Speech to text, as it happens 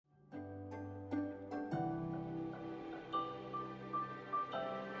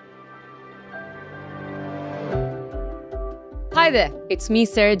Hi there, it's me,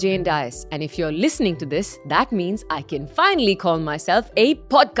 Sarah Jane Dias, and if you're listening to this, that means I can finally call myself a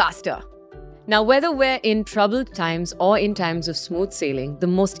podcaster. Now, whether we're in troubled times or in times of smooth sailing, the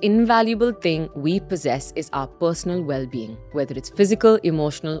most invaluable thing we possess is our personal well-being, whether it's physical,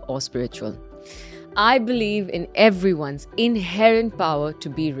 emotional, or spiritual. I believe in everyone's inherent power to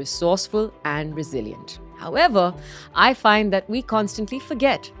be resourceful and resilient. However, I find that we constantly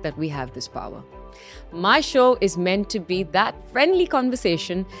forget that we have this power. My show is meant to be that friendly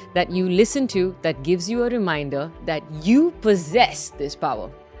conversation that you listen to that gives you a reminder that you possess this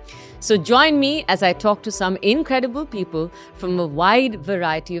power. So join me as I talk to some incredible people from a wide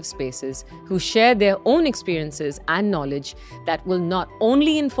variety of spaces who share their own experiences and knowledge that will not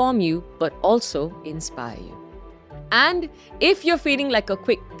only inform you, but also inspire you. And if you're feeling like a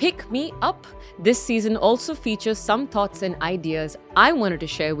quick pick-me-up, this season also features some thoughts and ideas I wanted to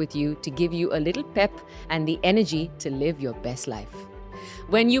share with you to give you a little pep and the energy to live your best life.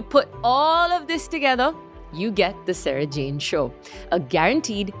 When you put all of this together, you get The Sarah Jane Show, a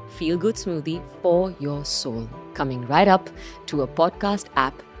guaranteed feel-good smoothie for your soul, coming right up to a podcast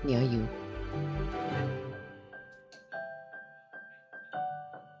app near you.